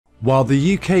While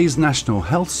the UK's National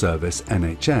Health Service,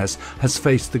 NHS, has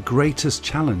faced the greatest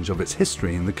challenge of its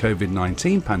history in the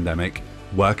COVID-19 pandemic,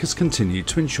 work has continued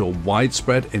to ensure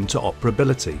widespread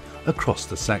interoperability across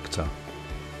the sector.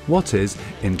 What is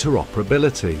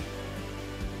interoperability?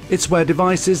 It's where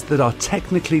devices that are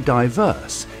technically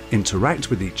diverse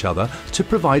interact with each other to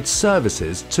provide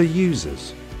services to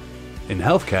users. In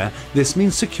healthcare, this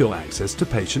means secure access to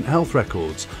patient health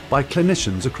records by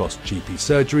clinicians across GP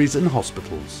surgeries and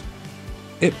hospitals.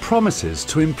 It promises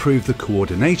to improve the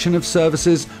coordination of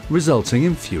services, resulting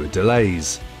in fewer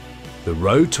delays. The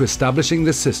road to establishing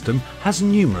this system has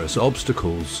numerous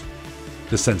obstacles.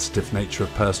 The sensitive nature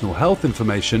of personal health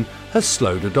information has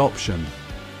slowed adoption.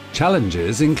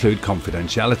 Challenges include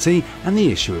confidentiality and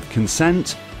the issue of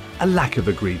consent, a lack of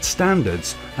agreed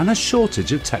standards, and a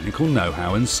shortage of technical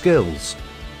know-how and skills.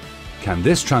 Can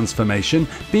this transformation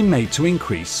be made to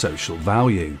increase social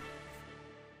value?